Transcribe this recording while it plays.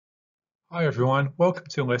Hi everyone, welcome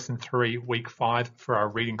to Lesson 3, Week 5 for our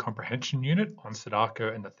Reading Comprehension unit on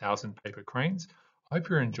Sadako and the Thousand Paper Cranes. I hope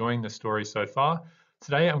you're enjoying the story so far.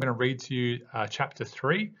 Today I'm going to read to you Chapter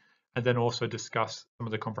 3 and then also discuss some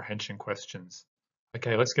of the comprehension questions.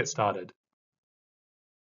 Okay, let's get started.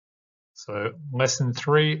 So Lesson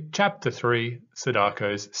 3, Chapter 3,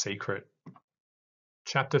 Sadako's Secret.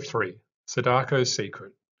 Chapter 3, Sadako's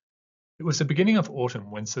Secret. It was the beginning of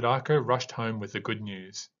autumn when Sadako rushed home with the good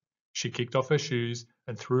news. She kicked off her shoes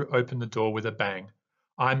and threw open the door with a bang.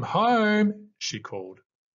 "I'm home," she called.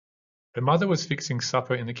 Her mother was fixing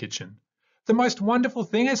supper in the kitchen. "The most wonderful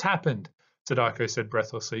thing has happened," Sadako said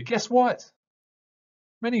breathlessly. "Guess what?"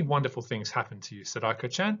 "Many wonderful things happened to you,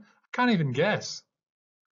 Sadako-chan. I can't even guess."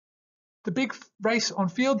 "The big race on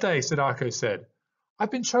field day," Sadako said.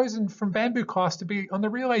 "I've been chosen from bamboo class to be on the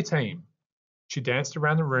relay team." She danced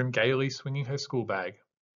around the room gaily, swinging her school bag.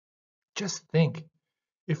 "Just think.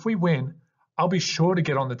 If we win, I'll be sure to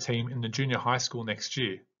get on the team in the junior high school next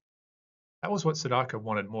year." That was what Sadako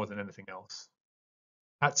wanted more than anything else.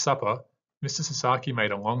 At supper, Mr. Sasaki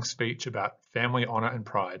made a long speech about family honor and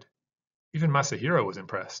pride. Even Masahiro was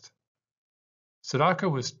impressed. Sadako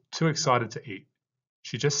was too excited to eat.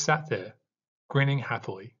 She just sat there, grinning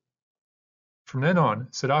happily. From then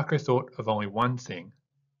on, Sadako thought of only one thing,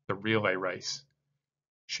 the relay race.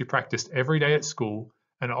 She practiced every day at school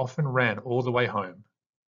and often ran all the way home.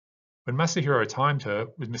 When Masahiro timed her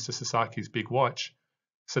with Mr. Sasaki's big watch,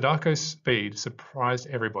 Sadako's speed surprised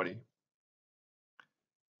everybody.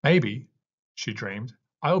 "Maybe," she dreamed,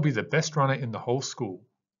 "I'll be the best runner in the whole school."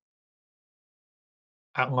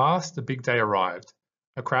 At last the big day arrived.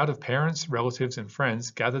 A crowd of parents, relatives and friends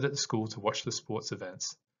gathered at the school to watch the sports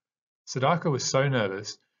events. Sadako was so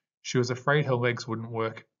nervous, she was afraid her legs wouldn't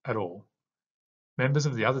work at all. Members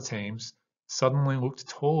of the other teams suddenly looked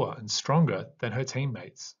taller and stronger than her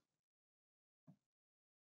teammates.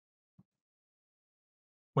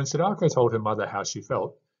 When Sadako told her mother how she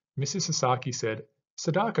felt, Mrs. Sasaki said,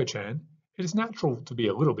 "Sadako-chan, it is natural to be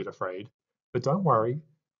a little bit afraid, but don't worry.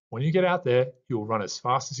 When you get out there, you will run as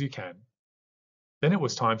fast as you can." Then it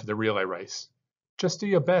was time for the relay race. "Just do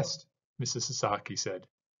your best," Mrs. Sasaki said,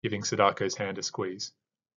 giving Sadako's hand a squeeze.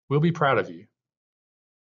 "We'll be proud of you."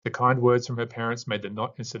 The kind words from her parents made the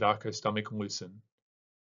knot in Sadako's stomach loosen.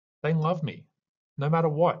 They love me, no matter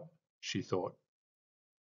what, she thought.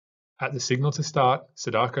 At the signal to start,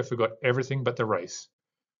 Sadako forgot everything but the race.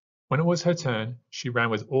 When it was her turn, she ran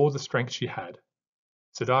with all the strength she had.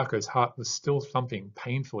 Sadako's heart was still thumping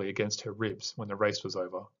painfully against her ribs when the race was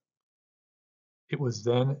over. It was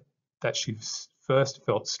then that she first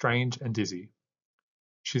felt strange and dizzy.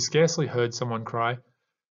 She scarcely heard someone cry,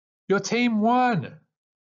 "Your team won!"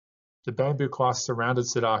 The bamboo class surrounded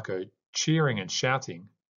Sadako, cheering and shouting.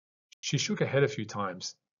 She shook her head a few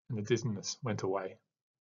times, and the dizziness went away.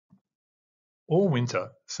 All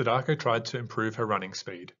winter, Sadako tried to improve her running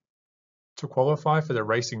speed. To qualify for the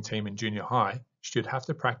racing team in junior high, she would have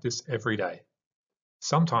to practice every day.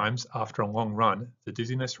 Sometimes, after a long run, the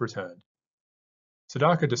dizziness returned.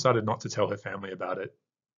 Sadako decided not to tell her family about it.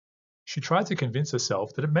 She tried to convince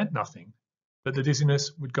herself that it meant nothing, that the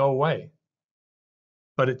dizziness would go away.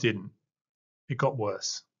 But it didn't. It got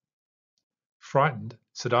worse. Frightened,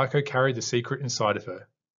 Sadako carried the secret inside of her.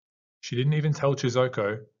 She didn't even tell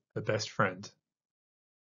Chizoko, her best friend.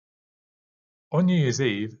 On New Year's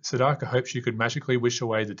Eve, Sadako hoped she could magically wish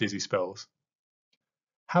away the dizzy spells.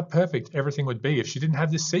 How perfect everything would be if she didn't have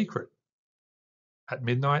this secret! At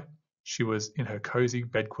midnight, she was in her cozy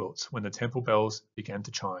bedquilts when the temple bells began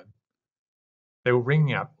to chime. They were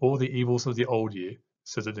ringing out all the evils of the old year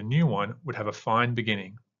so that the new one would have a fine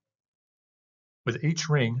beginning. With each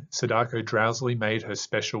ring, Sadako drowsily made her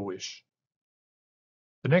special wish.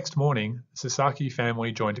 The next morning, the Sasaki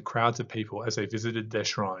family joined crowds of people as they visited their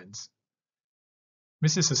shrines.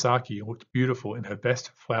 Mrs. Sasaki looked beautiful in her best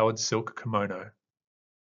flowered silk kimono.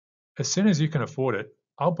 "As soon as you can afford it,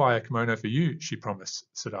 I'll buy a kimono for you," she promised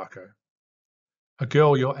Sadako. "A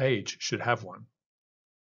girl your age should have one."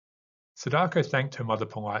 Sadako thanked her mother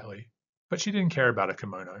politely, but she didn't care about a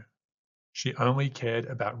kimono. She only cared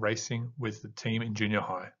about racing with the team in junior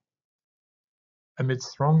high.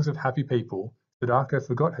 Amidst throngs of happy people, Sadako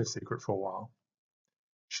forgot her secret for a while.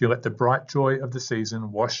 She let the bright joy of the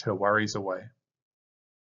season wash her worries away.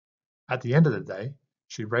 At the end of the day,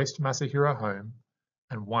 she raced Masahiro home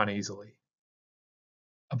and won easily.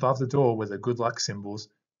 Above the door were the good luck symbols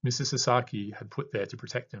Mrs. Sasaki had put there to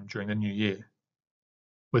protect them during the new year.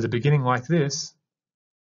 With a beginning like this,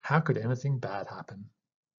 how could anything bad happen?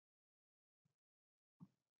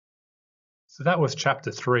 So that was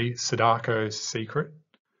Chapter 3, Sadako's Secret.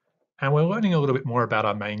 And we're learning a little bit more about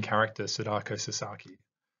our main character, Sadako Sasaki.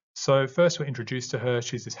 So first we're introduced to her.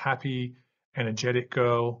 She's this happy, energetic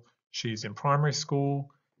girl. She's in primary school.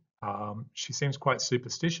 She seems quite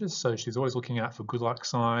superstitious, so she's always looking out for good luck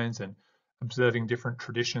signs and observing different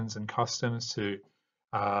traditions and customs to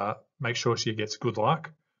make sure she gets good luck.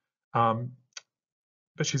 But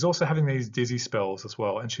she's also having these dizzy spells as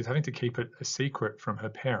well, and she's having to keep it a secret from her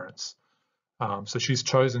parents. So she's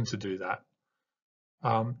chosen to do that.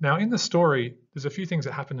 Now in the story, there's a few things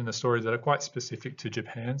that happen in the story that are quite specific to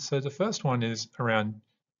Japan. So the first one is around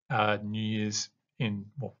New Year's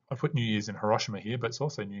well, I put New Year's in Hiroshima here, but it's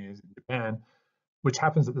also New Year's in Japan, which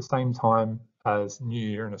happens at the same time as New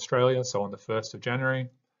Year in Australia, so on the 1st of January.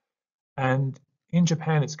 And in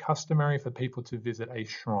Japan, it's customary for people to visit a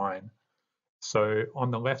shrine. So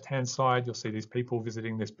on the left-hand side, you'll see these people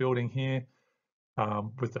visiting this building here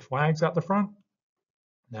with the flags out the front.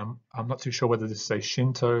 Now, I'm not too sure whether this is a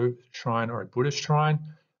Shinto shrine or a Buddhist shrine.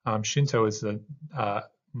 Shinto is the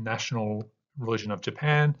national religion of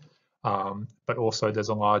Japan, but also there's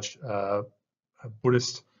a large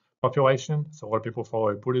Buddhist population. So a lot of people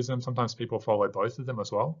follow Buddhism. Sometimes people follow both of them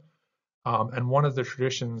as well. And one of the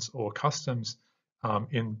traditions or customs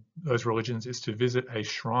in those religions is to visit a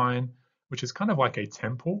shrine, which is kind of like a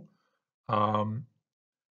temple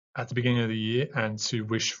at the beginning of the year, and to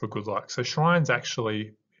wish for good luck. So shrines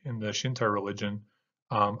actually in the Shinto religion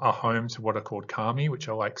are home to what are called kami, which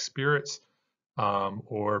are like spirits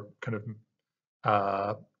or kind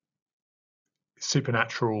of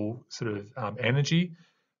supernatural sort of energy.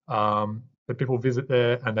 But people visit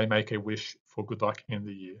there and they make a wish for good luck in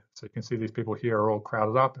the year. So you can see these people here are all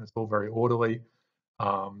crowded up and it's all very orderly.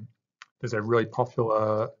 There's a really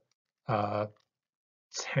popular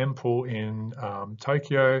temple in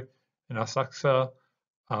Tokyo, in Asakusa,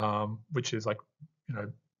 which is like,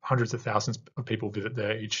 hundreds of thousands of people visit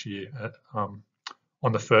there each year on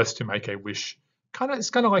the 1st to make a wish. It's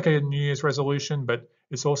kind of like a New Year's resolution, but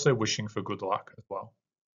it's also wishing for good luck as well.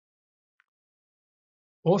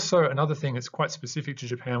 Also, another thing that's quite specific to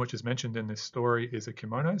Japan, which is mentioned in this story, is a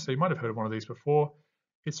kimono. So you might have heard of one of these before.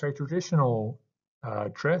 It's a traditional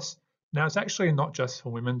dress. Now, it's actually not just for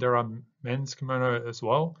women. There are men's kimono as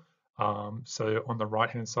well. So on the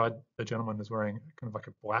right-hand side, the gentleman is wearing kind of like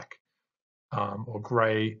a black or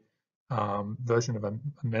grey version of a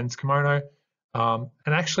men's kimono. And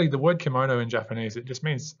actually, the word kimono in Japanese, it just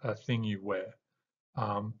means a thing you wear.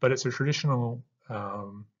 But it's a traditional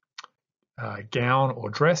gown or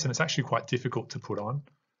dress, and it's actually quite difficult to put on.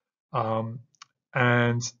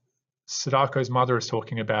 And Sadako's mother is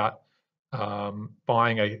talking about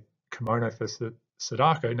buying a kimono for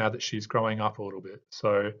Sadako now that she's growing up a little bit.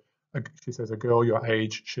 So she says a girl your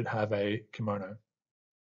age should have a kimono.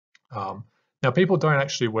 Now, people don't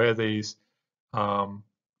actually wear these when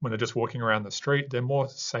they're just walking around the street. They're more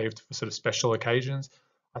saved for sort of special occasions.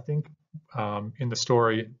 I think in the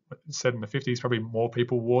story, said in the 50s, probably more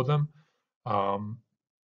people wore them.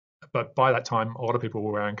 But by that time, a lot of people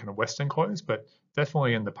were wearing kind of Western clothes, but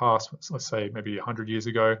definitely in the past, let's say maybe 100 years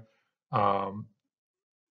ago,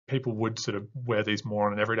 people would sort of wear these more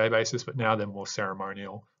on an everyday basis, but now they're more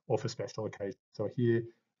ceremonial or for special occasions. So here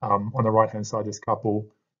on the right-hand side, this couple,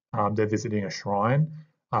 they're visiting a shrine.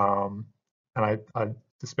 And I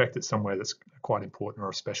suspect it's somewhere that's quite important or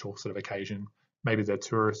a special sort of occasion. Maybe they're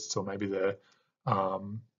tourists, or maybe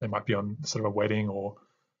they might be on sort of a wedding or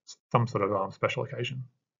some sort of special occasion.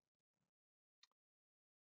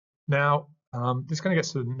 Now, this kind of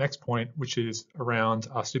gets to the next point, which is around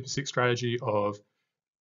our Super 6 strategy of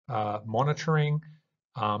monitoring,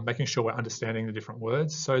 making sure we're understanding the different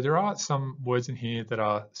words. So there are some words in here that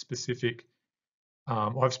are specific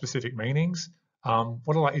or have specific meanings.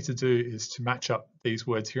 What I'd like you to do is to match up these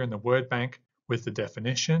words here in the word bank with the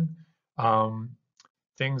definition.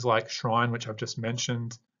 Things like shrine, which I've just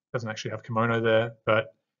mentioned, doesn't actually have kimono there,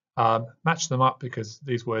 but match them up because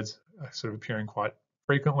these words are sort of appearing quite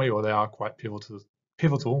frequently, or they are quite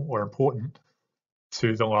pivotal or important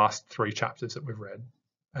to the last 3 chapters that we've read.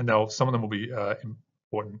 And some of them will be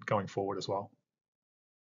important going forward as well.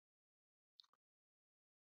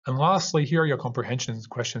 And lastly, here are your comprehension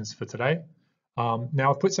questions for today. Now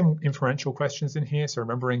I've put some inferential questions in here. So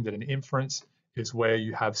remembering that an inference is where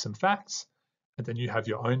you have some facts and then you have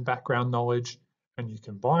your own background knowledge and you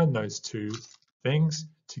combine those two things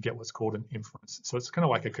to get what's called an inference. So it's kind of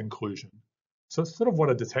like a conclusion. So it's sort of what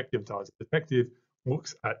a detective does. A detective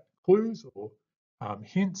looks at clues or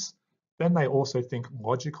hints, then they also think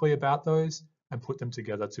logically about those and put them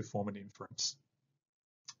together to form an inference.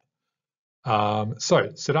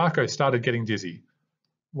 So Sadako started getting dizzy.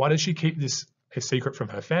 Why did she keep this a secret from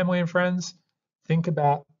her family and friends? Think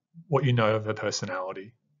about what you know of her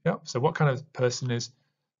personality. Yep. So what kind of person is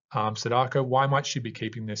Sadako? Why might she be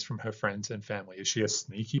keeping this from her friends and family? Is she a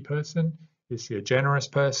sneaky person? Is she a generous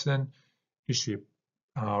person? Is she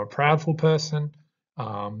a proudful person?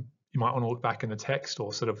 You might want to look back in the text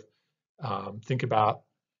or sort of think about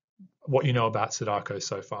what you know about Sadako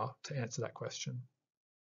so far to answer that question.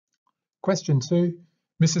 Question 2,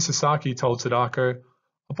 Mrs. Sasaki told Sadako,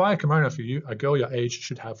 I'll buy a kimono for you. A girl your age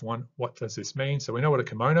should have one. What does this mean? So we know what a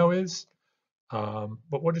kimono is, but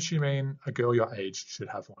what does she mean a girl your age should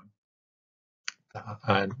have one?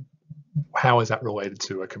 And how is that related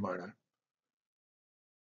to a kimono?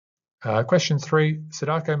 Question 3,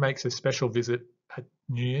 Sadako makes a special visit at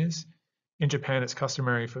New Year's. In Japan, it's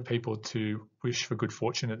customary for people to wish for good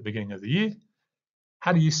fortune at the beginning of the year.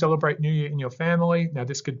 How do you celebrate New Year in your family? Now,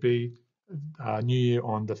 this could be New Year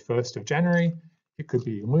on the 1st of January. It could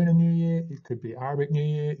be Lunar New Year. It could be Arabic New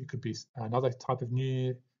Year. It could be another type of New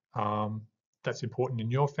Year that's important in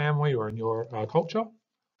your family or in your culture.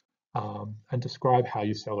 And describe how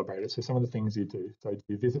you celebrate it. So some of the things you do. So do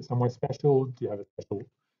you visit somewhere special? Do you have a special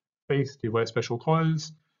feast? Do you wear special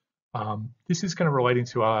clothes? This is kind of relating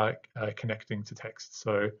to our connecting to text.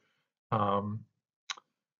 So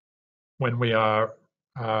when we are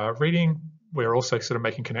reading, we're also sort of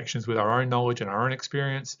making connections with our own knowledge and our own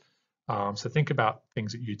experience. So think about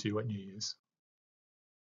things that you do at New Year's.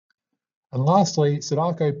 And lastly,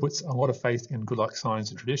 Sadako puts a lot of faith in good luck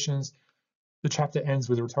signs and traditions. The chapter ends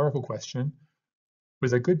with a rhetorical question.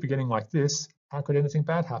 With a good beginning like this, how could anything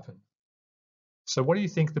bad happen? So what do you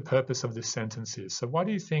think the purpose of this sentence is? So why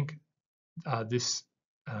do you think this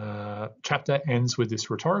chapter ends with this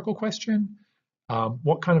rhetorical question?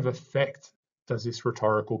 What kind of effect does this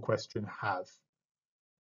rhetorical question have?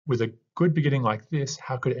 With a good beginning like this,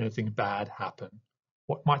 how could anything bad happen?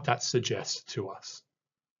 What might that suggest to us?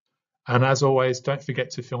 And as always, don't forget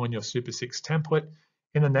to fill in your Super 6 template.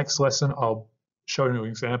 In the next lesson, I'll show you an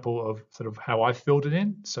example of sort of how I filled it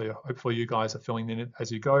in. So hopefully you guys are filling in it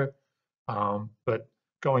as you go. But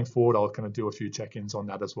going forward, I'll kind of do a few check-ins on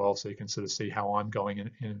that as well, so you can sort of see how I'm going in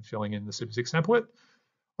and filling in the Super 6 template.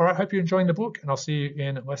 All right, hope you're enjoying the book, and I'll see you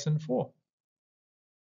in lesson 4.